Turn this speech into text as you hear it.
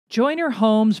Joyner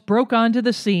Holmes broke onto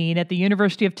the scene at the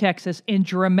University of Texas in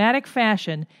dramatic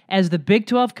fashion as the Big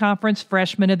 12 Conference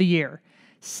Freshman of the Year.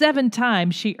 7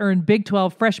 times she earned Big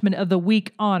 12 Freshman of the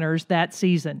Week honors that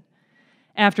season.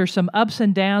 After some ups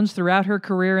and downs throughout her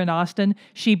career in Austin,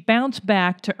 she bounced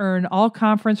back to earn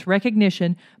all-conference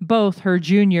recognition both her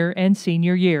junior and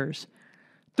senior years.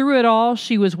 Through it all,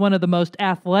 she was one of the most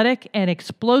athletic and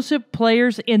explosive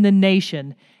players in the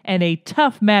nation and a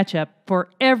tough matchup for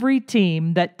every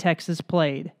team that Texas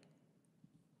played.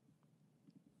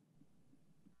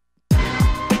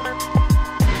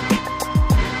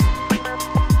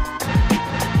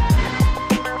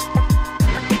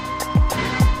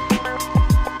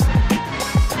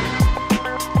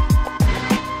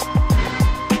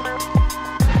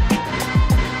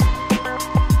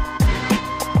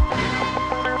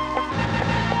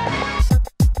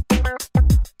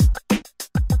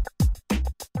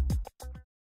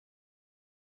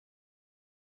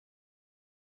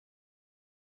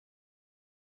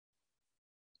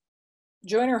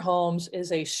 Joyner Holmes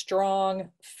is a strong,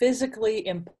 physically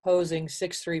imposing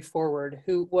 6'3" forward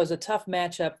who was a tough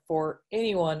matchup for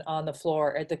anyone on the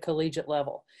floor at the collegiate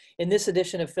level. In this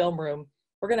edition of Film Room,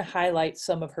 we're going to highlight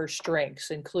some of her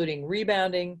strengths, including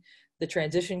rebounding, the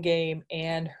transition game,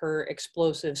 and her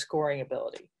explosive scoring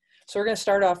ability. So we're going to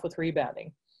start off with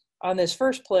rebounding. On this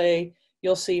first play,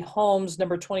 you'll see Holmes,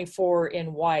 number 24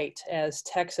 in white, as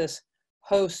Texas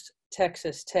hosts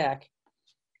Texas Tech.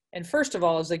 And first of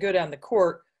all, as they go down the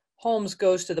court, Holmes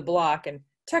goes to the block, and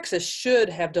Texas should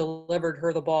have delivered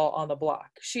her the ball on the block.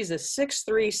 She's a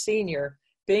 6'3" senior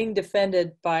being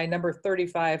defended by number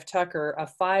 35 Tucker, a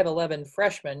 5'11"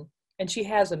 freshman, and she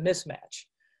has a mismatch.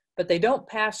 But they don't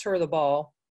pass her the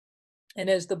ball, and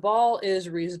as the ball is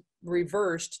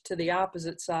reversed to the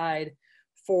opposite side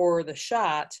for the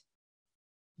shot,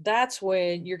 that's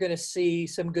when you're going to see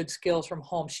some good skills from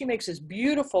Holmes. She makes this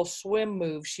beautiful swim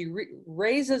move. She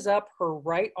raises up her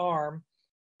right arm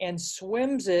and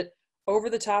swims it over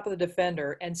the top of the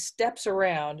defender and steps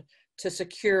around to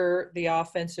secure the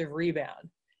offensive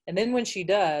rebound. And then when she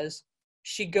does,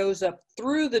 she goes up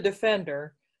through the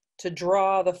defender to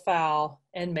draw the foul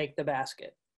and make the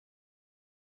basket.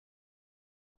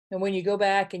 And when you go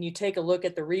back and you take a look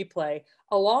at the replay,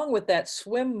 along with that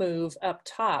swim move up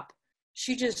top,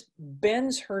 she just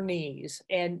bends her knees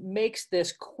and makes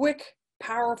this quick,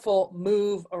 powerful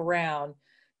move around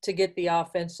to get the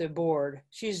offensive board.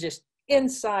 She's just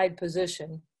inside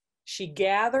position. She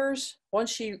gathers once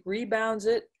she rebounds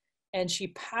it, and she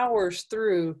powers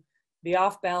through the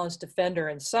off-balance defender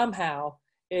and somehow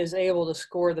is able to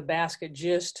score the basket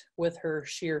just with her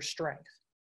sheer strength.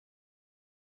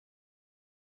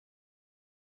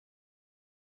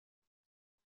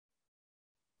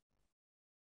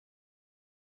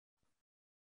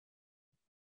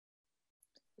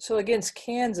 So against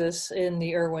Kansas in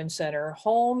the Irwin Center,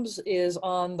 Holmes is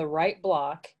on the right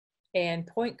block, and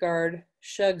point guard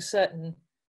Shug Sutton,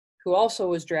 who also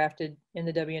was drafted in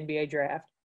the WNBA draft,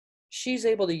 she's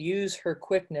able to use her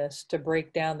quickness to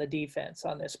break down the defense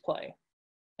on this play.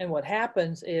 And what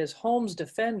happens is Holmes'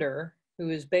 defender,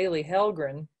 who is Bailey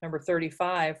Helgren, number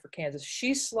 35 for Kansas,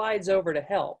 she slides over to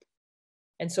help.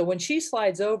 And so when she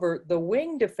slides over, the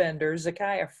wing defender,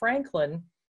 Zakiya Franklin,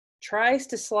 tries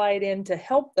to slide in to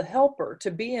help the helper, to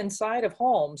be inside of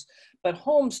Holmes, but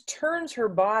Holmes turns her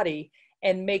body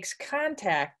and makes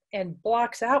contact and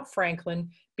blocks out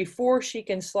Franklin before she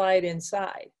can slide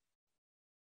inside.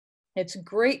 It's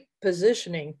great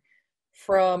positioning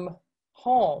from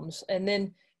Holmes, and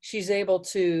then she's able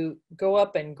to go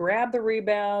up and grab the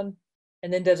rebound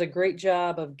and then does a great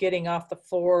job of getting off the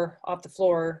floor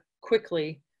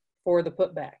quickly for the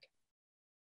putback.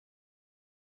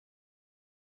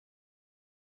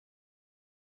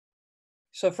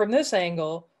 So from this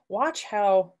angle, watch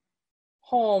how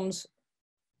Holmes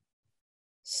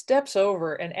steps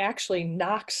over and actually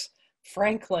knocks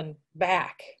Franklin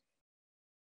back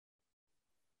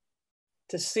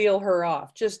to seal her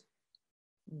off. Just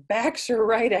backs her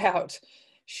right out.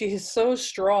 She's so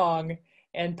strong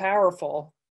and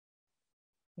powerful.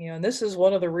 And this is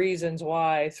one of the reasons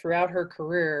why throughout her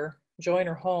career,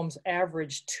 Joyner Holmes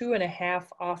averaged 2.5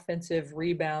 offensive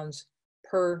rebounds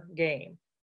per game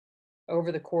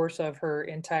over the course of her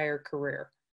entire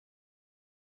career.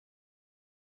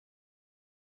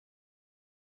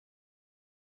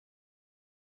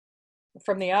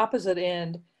 From the opposite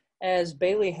end, as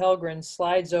Bailey Helgren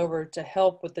slides over to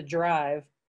help with the drive,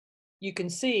 you can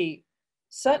see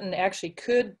Sutton actually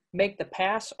could make the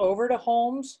pass over to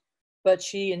Holmes, but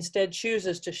she instead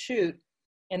chooses to shoot.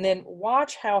 And then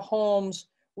watch how Holmes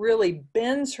really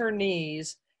bends her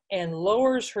knees and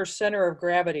lowers her center of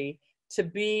gravity to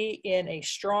be in a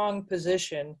strong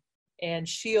position and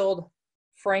shield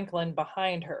Franklin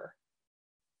behind her.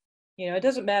 You know, it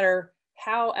doesn't matter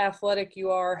how athletic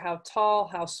you are, how tall,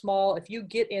 how small. If you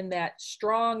get in that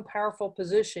strong, powerful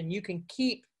position, you can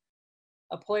keep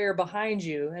a player behind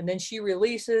you. And then she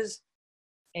releases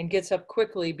and gets up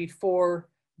quickly before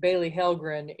Bailey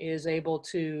Helgren is able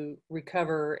to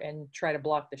recover and try to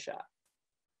block the shot.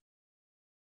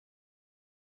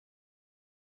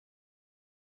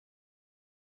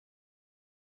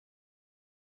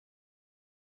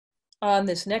 On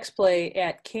this next play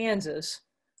at Kansas,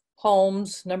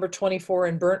 Holmes, number 24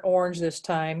 in burnt orange this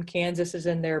time. Kansas is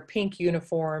in their pink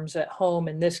uniforms at home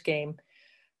in this game.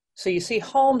 So you see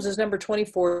Holmes is number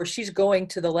 24. She's going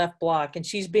to the left block, and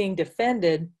she's being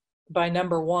defended by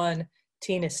number 1,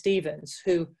 Tina Stevens,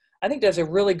 who I think does a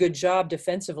really good job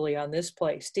defensively on this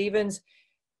play. Stevens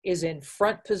is in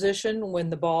front position when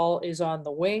the ball is on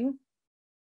the wing.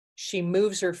 She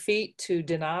moves her feet to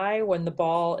deny when the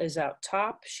ball is out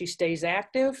top. She stays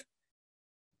active.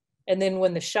 And then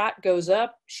when the shot goes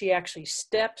up, she actually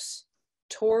steps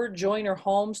toward Joyner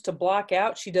Holmes to block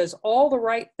out. She does all the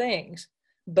right things,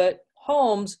 but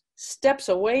Holmes steps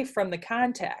away from the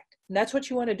contact. And that's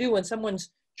what you want to do when someone's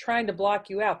trying to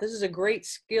block you out. This is a great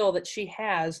skill that she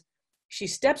has. She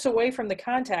steps away from the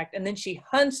contact, and then she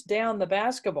hunts down the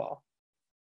basketball.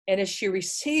 And as she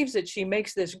receives it, she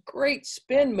makes this great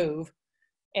spin move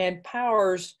and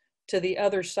powers to the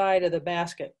other side of the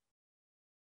basket.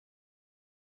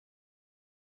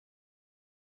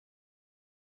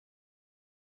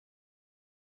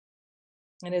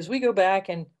 And as we go back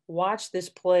and watch this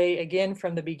play again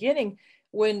from the beginning,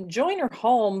 when Joyner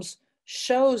Holmes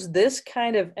shows this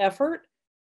kind of effort,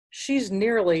 she's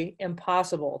nearly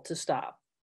impossible to stop.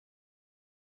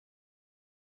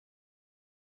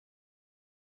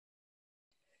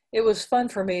 It was fun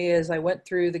for me as I went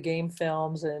through the game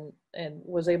films and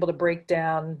was able to break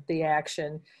down the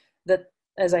action, that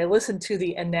as I listened to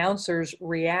the announcers'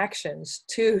 reactions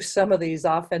to some of these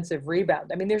offensive rebounds,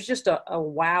 I mean, there's just a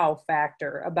wow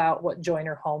factor about what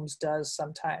Joyner Holmes does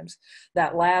sometimes.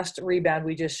 That last rebound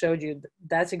we just showed you,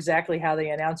 that's exactly how the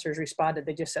announcers responded.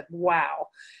 They just said, wow,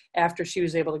 after she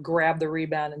was able to grab the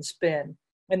rebound and spin.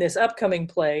 In this upcoming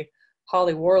play,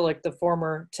 Holly Warlick, the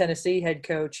former Tennessee head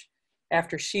coach,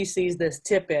 after she sees this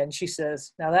tip in, she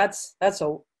says, now that's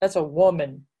a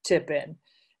woman tip in.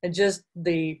 And just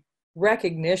the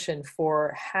recognition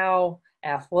for how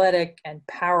athletic and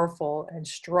powerful and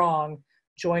strong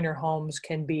Joyner Holmes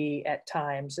can be at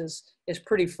times is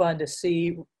pretty fun to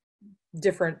see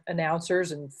different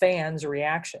announcers and fans'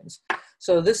 reactions.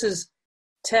 So this is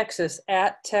Texas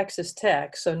at Texas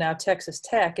Tech. So now Texas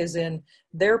Tech is in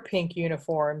their pink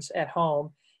uniforms at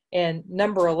home. And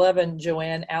number 11,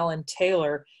 Joanne Allen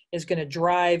Taylor, is going to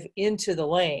drive into the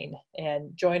lane.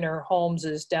 And Joyner Holmes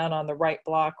is down on the right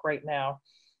block right now.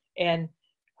 And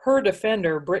her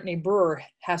defender, Brittany Brewer,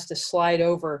 has to slide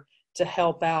over to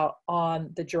help out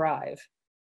on the drive.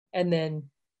 And then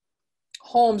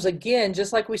Holmes, again,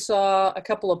 just like we saw a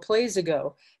couple of plays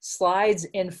ago, slides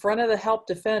in front of the help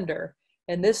defender.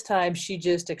 And this time she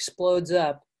just explodes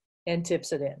up and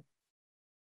tips it in.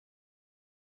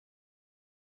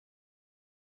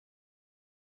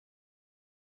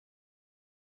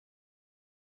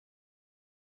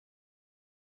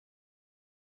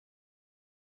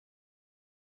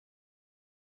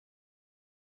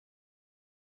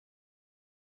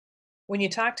 When you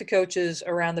talk to coaches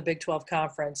around the Big 12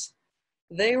 Conference,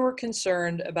 they were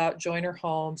concerned about Joyner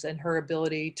Holmes and her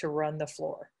ability to run the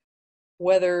floor,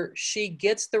 whether she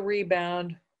gets the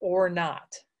rebound or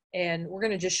not. And we're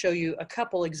going to just show you a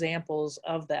couple examples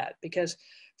of that, because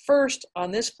first on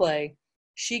this play,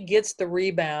 she gets the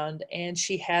rebound and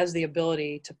she has the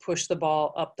ability to push the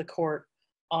ball up the court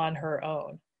on her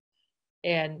own.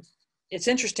 And it's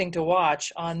interesting to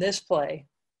watch on this play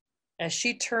as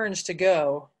she turns to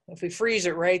go. If we freeze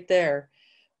it right there,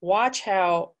 watch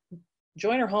how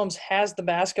Joyner Holmes has the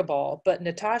basketball, but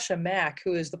Natasha Mack,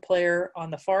 who is the player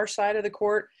on the far side of the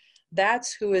court,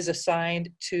 that's who is assigned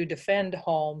to defend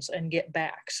Holmes and get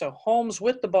back. So Holmes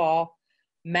with the ball,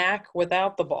 Mack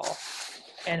without the ball.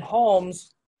 And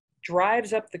Holmes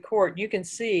drives up the court. You can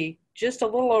see just a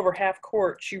little over half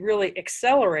court, she really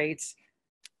accelerates,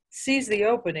 sees the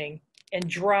opening, and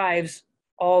drives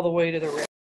all the way to the rim.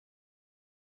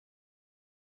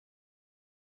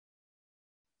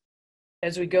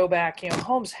 As we go back,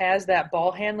 Holmes has that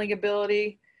ball handling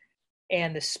ability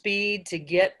and the speed to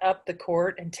get up the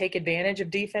court and take advantage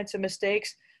of defensive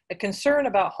mistakes. A concern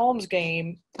about Holmes'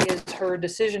 game is her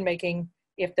decision-making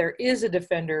if there is a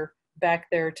defender back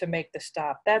there to make the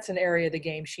stop. That's an area of the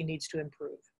game she needs to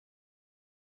improve.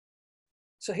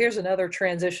 So here's another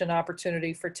transition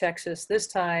opportunity for Texas, this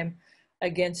time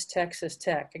against Texas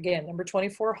Tech. Again, number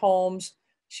 24, Holmes.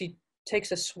 She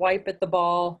takes a swipe at the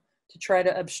ball to try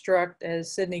to obstruct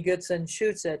as Sydney Goodson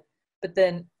shoots it. But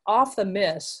then off the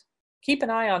miss, keep an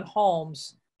eye on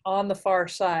Holmes on the far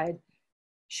side.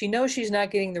 She knows she's not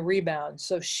getting the rebound,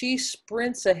 so she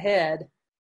sprints ahead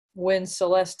when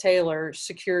Celeste Taylor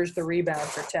secures the rebound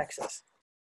for Texas.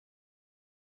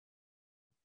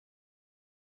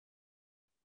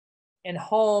 And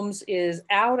Holmes is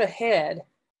out ahead,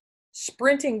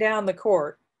 sprinting down the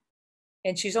court,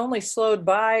 and she's only slowed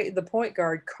by the point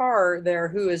guard, Carr, there,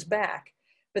 who is back.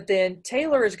 But then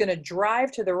Taylor is going to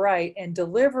drive to the right and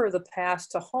deliver the pass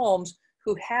to Holmes,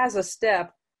 who has a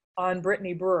step on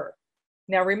Brittany Brewer.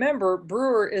 Now remember,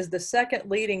 Brewer is the second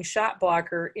leading shot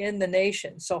blocker in the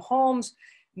nation. So Holmes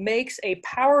makes a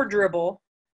power dribble,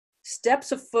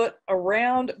 steps a foot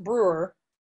around Brewer,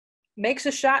 makes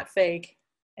a shot fake,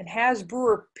 and has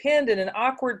Brewer pinned in an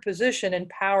awkward position and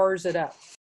powers it up.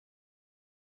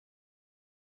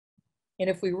 And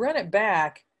if we run it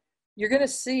back, you're going to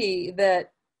see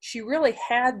that she really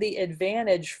had the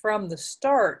advantage from the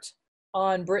start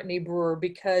on Brittany Brewer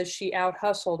because she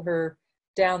out-hustled her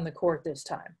down the court this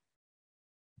time.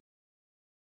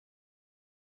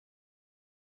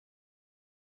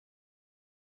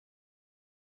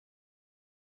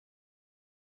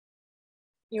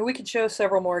 We could show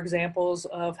several more examples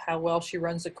of how well she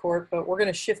runs the court, but we're going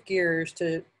to shift gears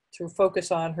to focus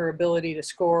on her ability to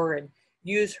score and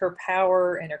use her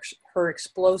power and her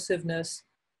explosiveness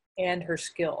and her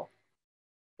skill.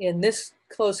 In this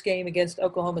close game against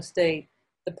Oklahoma State,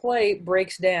 the play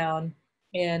breaks down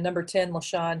and number 10,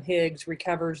 LaShawn Higgs,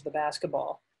 recovers the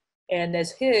basketball. And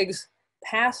as Higgs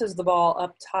passes the ball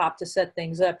up top to set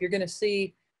things up, you're going to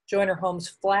see Joyner Holmes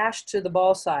flash to the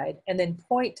ball side and then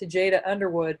point to Jada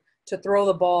Underwood to throw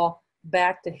the ball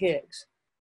back to Higgs.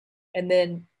 And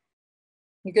then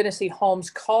you're going to see Holmes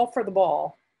call for the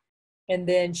ball, and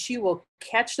then she will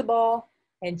catch the ball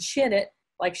and chin it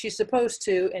like she's supposed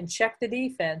to and check the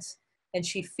defense. And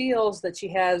she feels that she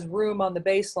has room on the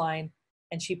baseline,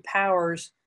 and she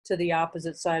powers to the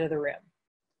opposite side of the rim.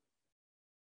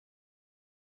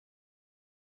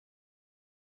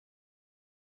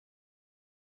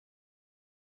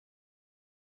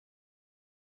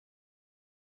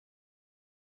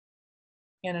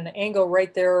 And an angle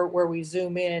right there where we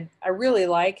zoom in, I really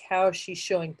like how she's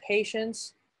showing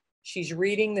patience. She's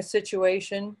reading the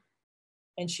situation,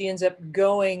 and she ends up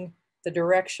going the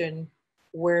direction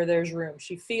where there's room.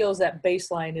 She feels that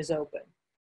baseline is open.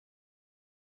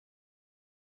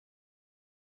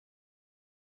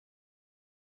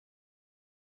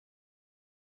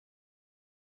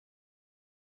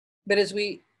 But as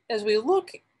we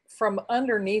look from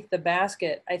underneath the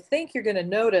basket, I think you're going to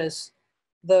notice,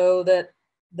 though, that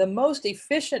the most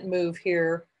efficient move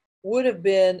here would have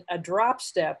been a drop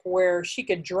step where she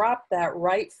could drop that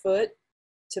right foot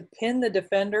to pin the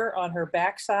defender on her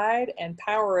backside and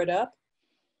power it up.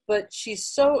 But she's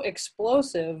so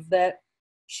explosive that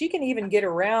she can even get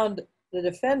around the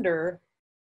defender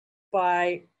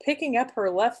by picking up her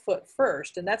left foot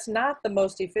first. And that's not the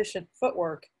most efficient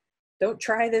footwork. Don't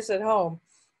try this at home.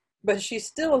 But she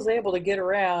still is able to get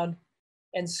around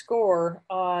and score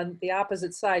on the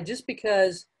opposite side just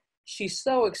because she's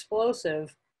so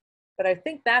explosive. But I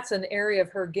think that's an area of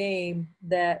her game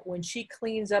that when she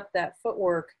cleans up that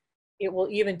footwork, it will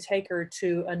even take her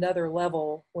to another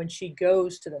level when she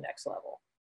goes to the next level.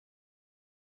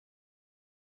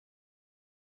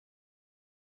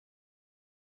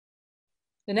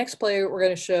 The next play we're going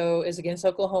to show is against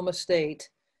Oklahoma State.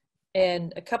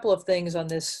 And a couple of things on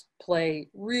this play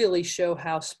really show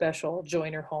how special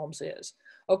Joyner Holmes is.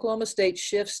 Oklahoma State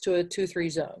shifts to a 2-3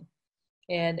 zone.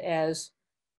 And as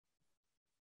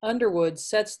Underwood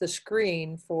sets the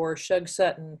screen for Shug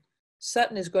Sutton,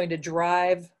 Sutton is going to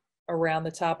drive around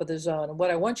the top of the zone. And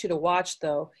what I want you to watch,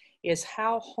 though, is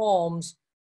how Holmes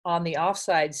on the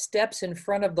offside steps in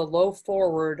front of the low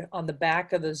forward on the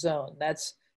back of the zone.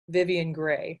 That's Vivian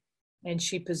Gray. And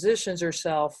she positions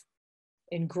herself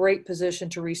in great position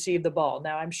to receive the ball.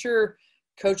 Now, I'm sure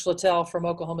Coach Littell from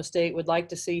Oklahoma State would like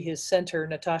to see his center,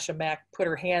 Natasha Mack, put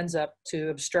her hands up to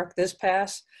obstruct this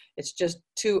pass. It's just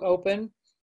too open.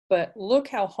 But look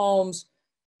how Holmes,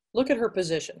 look at her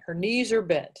position. Her knees are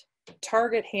bent,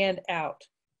 target hand out.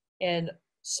 And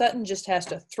Sutton just has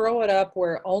to throw it up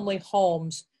where only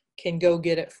Holmes can go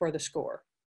get it for the score.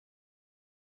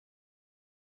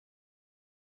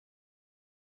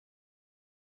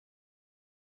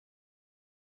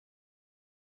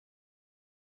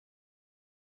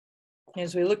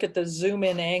 As we look at the zoom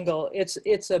in angle,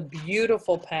 it's a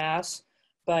beautiful pass,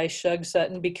 by Shug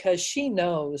Sutton because she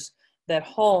knows that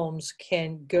Holmes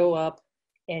can go up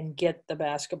and get the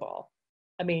basketball.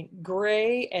 I mean,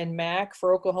 Gray and Mack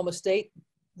for Oklahoma State,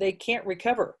 they can't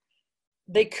recover.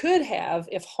 They could have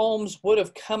if Holmes would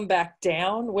have come back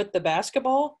down with the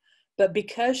basketball, but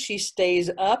because she stays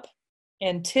up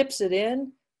and tips it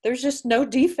in, there's just no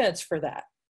defense for that.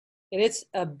 And it's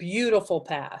a beautiful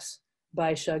pass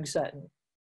by Shug Sutton.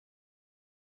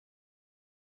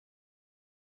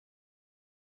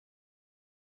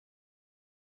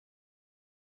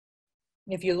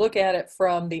 If you look at it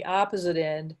from the opposite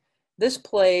end, this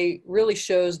play really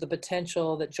shows the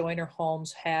potential that Joyner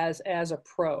Holmes has as a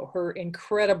pro, her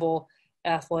incredible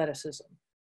athleticism.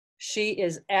 She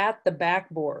is at the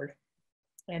backboard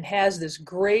and has this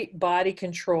great body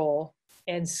control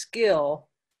and skill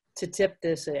to tip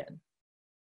this in.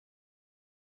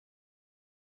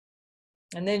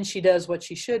 And then she does what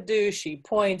she should do. She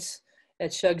points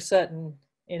at Shug Sutton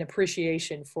in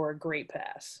appreciation for a great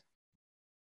pass.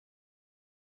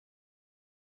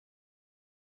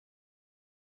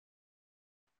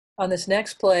 On this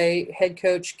next play, head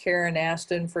coach Karen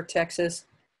Aston for Texas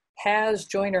has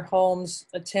Joyner Holmes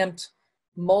attempt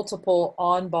multiple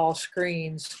on-ball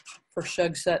screens for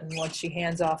Shug Sutton once she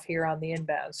hands off here on the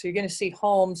inbound. So you're going to see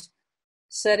Holmes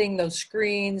setting those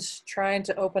screens, trying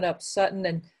to open up Sutton,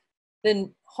 and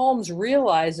then Holmes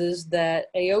realizes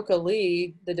that Aoka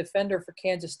Lee, the defender for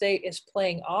Kansas State, is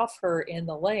playing off her in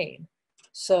the lane.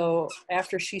 So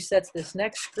after she sets this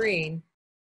next screen,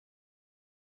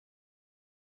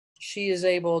 she is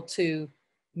able to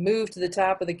move to the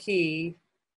top of the key,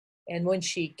 and when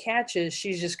she catches,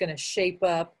 she's just going to shape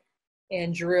up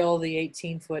and drill the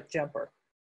 18-foot jumper.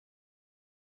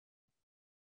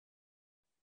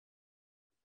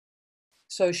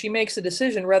 So she makes a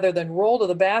decision, rather than roll to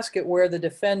the basket where the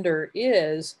defender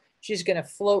is, she's going to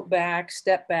float back,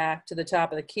 step back to the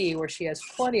top of the key where she has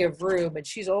plenty of room, and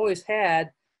she's always had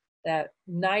that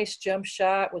nice jump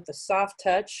shot with the soft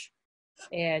touch,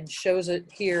 and shows it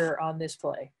here on this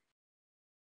play.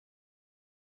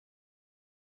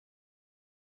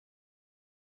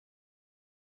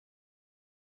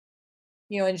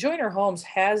 You know, and Joyner Holmes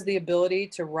has the ability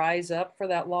to rise up for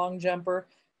that long jumper.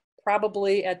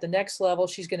 Probably at the next level,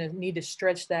 she's going to need to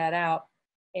stretch that out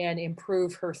and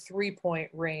improve her three-point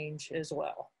range as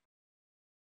well.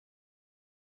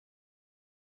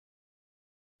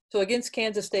 So against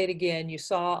Kansas State again, you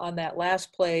saw on that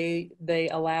last play, they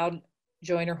allowed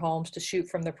Joyner Holmes to shoot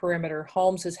from the perimeter.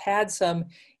 Holmes has had some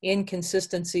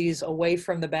inconsistencies away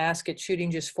from the basket, shooting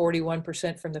just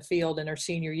 41% from the field in her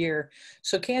senior year.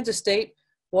 So Kansas State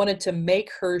wanted to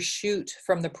make her shoot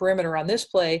from the perimeter on this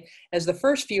play, as the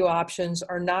first few options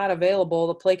are not available.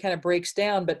 The play kind of breaks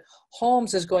down, but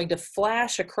Holmes is going to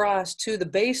flash across to the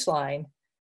baseline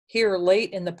here late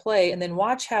in the play, and then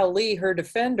watch how Lee, her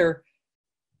defender,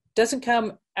 doesn't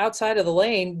come outside of the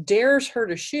lane, dares her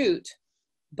to shoot,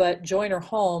 but Joyner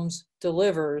Holmes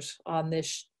delivers on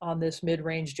this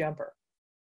mid-range jumper.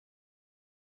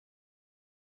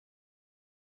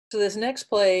 So this next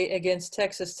play against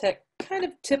Texas Tech kind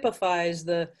of typifies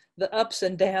the ups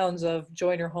and downs of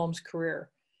Joyner Holmes' career.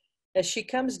 As she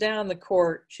comes down the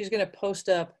court, she's going to post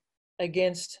up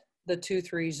against the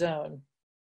 2-3 zone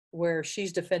where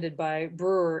she's defended by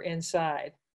Brewer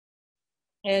inside.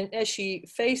 And as she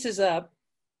faces up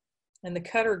and the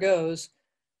cutter goes,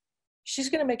 she's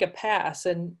going to make a pass,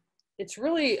 and it's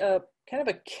really a kind of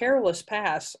a careless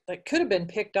pass that could have been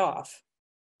picked off.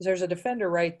 There's a defender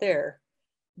right there,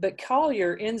 but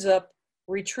Collier ends up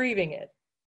retrieving it.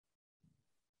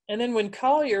 And then when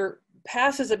Collier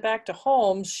passes it back to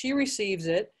Holmes, she receives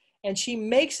it, and she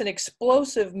makes an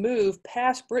explosive move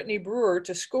past Brittany Brewer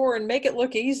to score and make it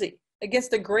look easy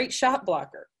against a great shot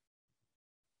blocker.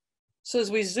 So as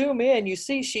we zoom in, you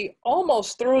see she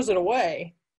almost throws it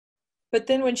away, but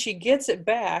then when she gets it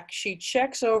back, she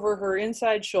checks over her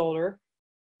inside shoulder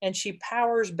and she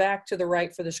powers back to the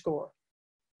right for the score.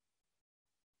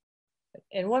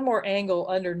 And one more angle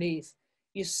underneath.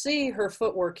 You see her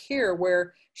footwork here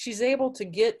where she's able to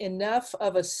get enough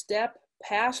of a step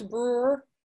past Brewer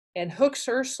and hooks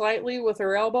her slightly with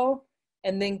her elbow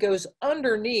and then goes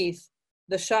underneath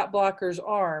the shot blocker's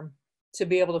arm to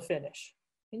be able to finish.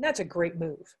 And that's a great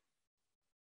move.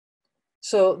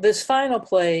 So this final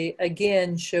play,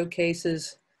 again,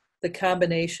 showcases the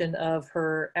combination of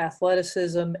her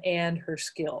athleticism and her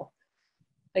skill.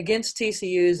 Against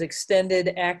TCU's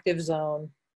extended active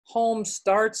zone, Holmes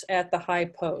starts at the high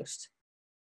post.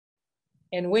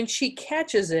 And when she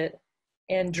catches it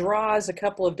and draws a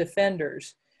couple of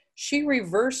defenders, she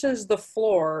reverses the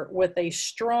floor with a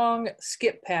strong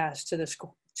skip pass to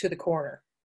the corner.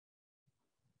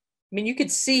 I mean, you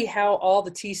could see how all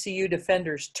the TCU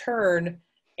defenders turn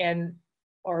and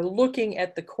are looking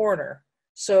at the corner.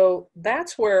 So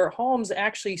that's where Holmes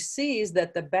actually sees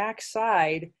that the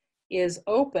backside is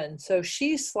open. So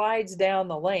she slides down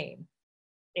the lane.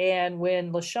 And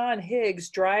when LaShawn Higgs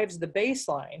drives the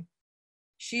baseline,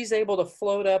 she's able to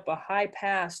float up a high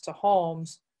pass to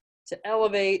Holmes to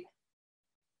elevate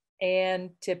and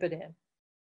tip it in.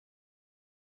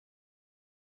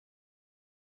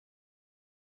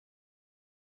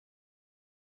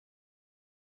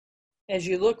 As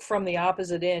you look from the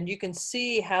opposite end, you can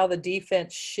see how the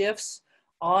defense shifts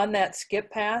on that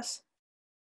skip pass.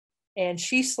 And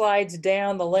she slides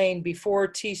down the lane before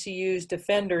TCU's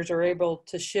defenders are able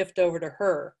to shift over to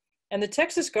her. And the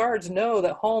Texas guards know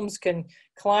that Holmes can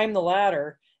climb the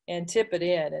ladder and tip it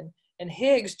in. And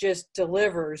Higgs just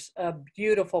delivers a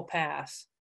beautiful pass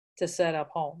to set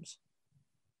up Holmes.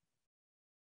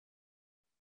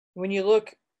 When you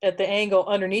look at the angle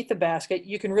underneath the basket,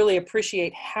 you can really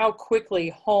appreciate how quickly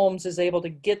Holmes is able to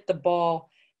get the ball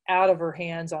out of her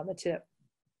hands on the tip.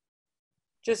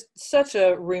 Just such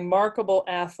a remarkable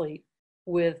athlete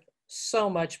with so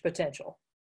much potential.